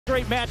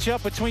Great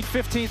matchup between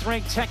 15th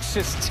ranked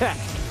Texas Tech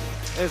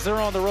as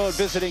they're on the road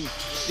visiting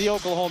the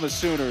Oklahoma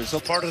Sooners.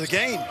 Part of the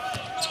game.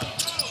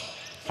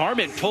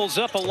 Harmon pulls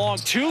up a long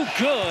two.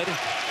 Good.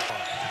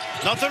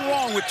 Nothing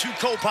wrong with two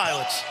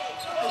co-pilots.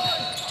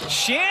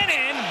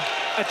 Shannon,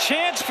 a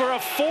chance for a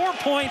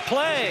 4-point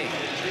play.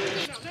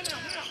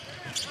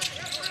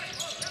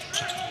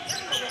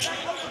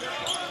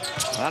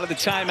 Out of the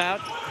timeout,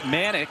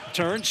 Manick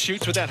turns,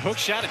 shoots with that hook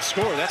shot and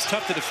score. That's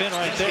tough to defend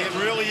right there. It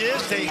really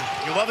is.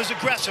 You love his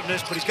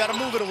aggressiveness, but he's got to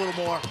move it a little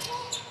more.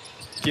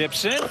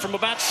 Gibson from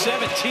about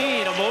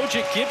 17,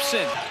 Emojic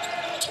Gibson.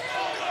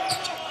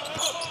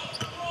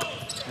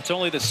 It's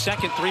only the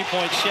second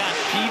three-point shot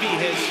Peavy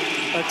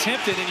has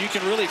attempted, and you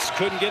can really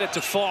couldn't get it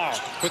to fall.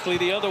 Quickly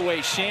the other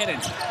way,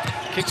 Shannon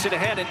kicks it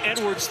ahead, and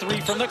Edwards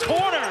three from the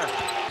corner.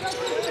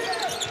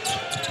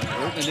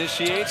 Burton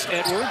initiates,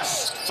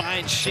 Edwards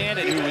finds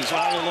Shannon, who is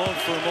all alone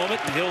for a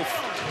moment, and he'll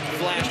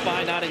flash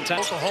by, not in time.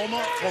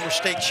 Oklahoma, former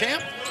state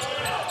champ.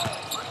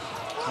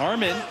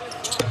 Harmon.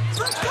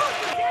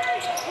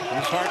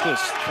 Here's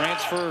Harkless,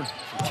 transfer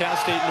from Cal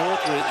State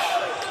Northridge.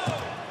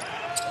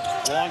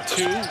 Long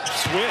two,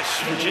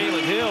 swish for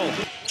Jalen Hill.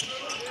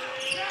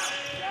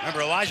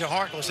 Remember, Elijah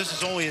Harkless, this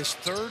is only his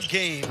third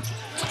game.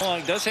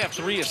 Long does have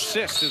 3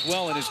 assists as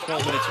well in his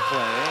 12 minutes of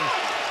play.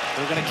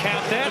 They're going to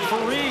count that for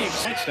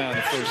Reeves. Touchdown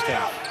the first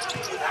half.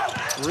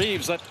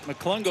 Reeves let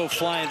McClung go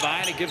flying by,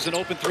 and he gives an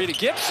open 3 to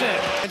Gibson.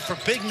 And for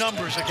big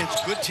numbers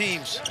against good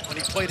teams when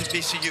he played at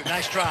VCU.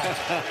 Nice drive.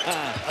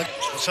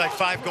 It's like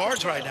 5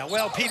 guards right now.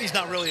 Well, Peavy's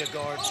not really a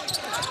guard.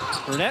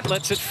 Burnett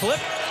lets it flip.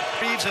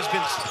 Reeves has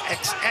been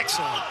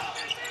excellent.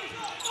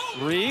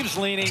 Reeves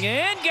leaning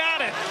in,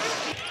 got it.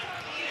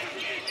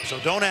 So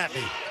don't at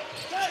me.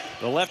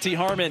 The lefty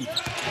Harmon.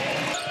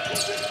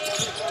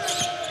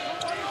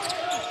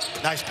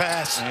 Nice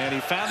pass. And he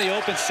found the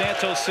open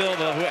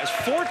Santos-Silva, who has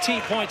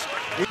 14 points.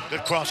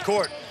 Good cross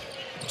court.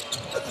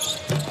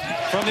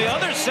 From the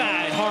other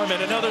side,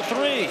 Harmon, another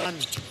 3.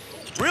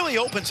 Really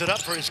opens it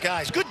up for his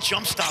guys. Good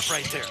jump stop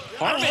right there.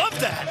 Harmon I love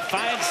that.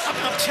 I'm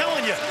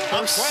telling you,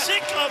 I'm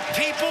sick of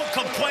people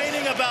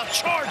complaining about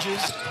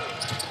charges.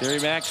 Gary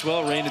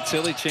Maxwell, Raina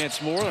Tilly, Chance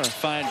Moore, a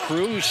fine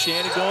crew.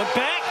 Shannon going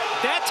back.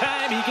 That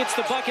time he gets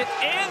the bucket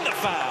and the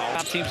foul.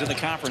 Top teams in the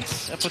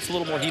conference. That puts a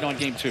little more heat on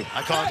game 2.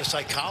 I call it the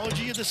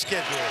psychology of the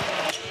schedule.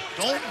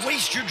 Don't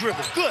waste your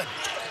dribble. Good.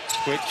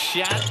 Quick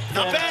shot.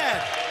 Not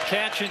bad.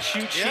 Catch and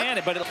shoot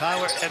Shannon. But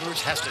Tyler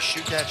Edwards has to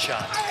shoot that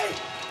shot.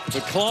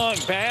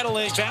 McClung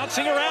battling,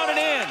 bouncing around and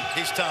in.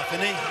 He's tough,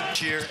 isn't he?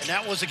 Cheer, and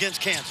that was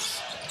against Kansas.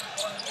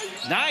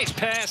 Nice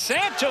pass.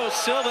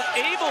 Santos-Silva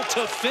able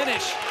to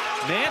finish.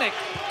 Manick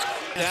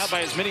down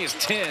by as many as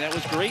 10. That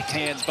was great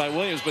hands by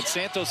Williams, but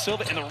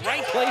Santos-Silva in the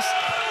right place,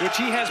 which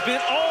he has been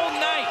all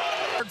night.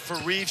 Hard for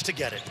Reeves to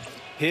get it.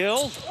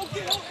 Hill,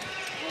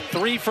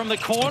 3 from the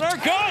corner.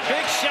 Good,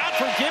 big shot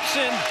for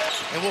Gibson.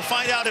 And we'll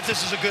find out if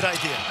this is a good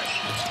idea.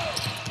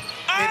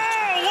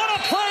 Oh, what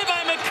a play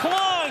by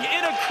McClung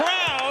in a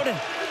crowd.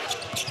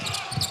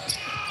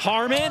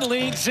 Harmon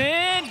leads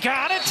in,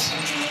 got it.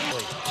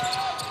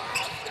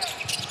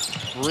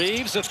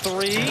 Reeves a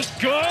 3,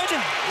 good.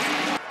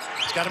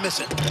 He's got to miss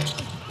it.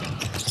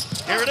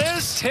 Here it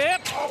is.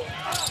 Tip. Oh,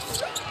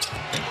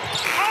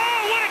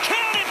 what a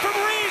count in from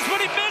Reeves,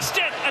 but he missed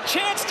it. A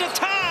chance to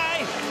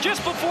tie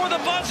just before the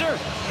buzzer.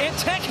 And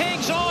Tech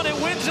hangs on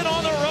and wins it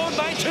on the road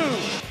by 2.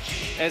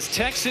 As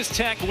Texas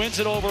Tech wins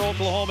it over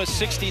Oklahoma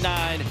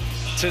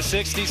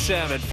 69-67.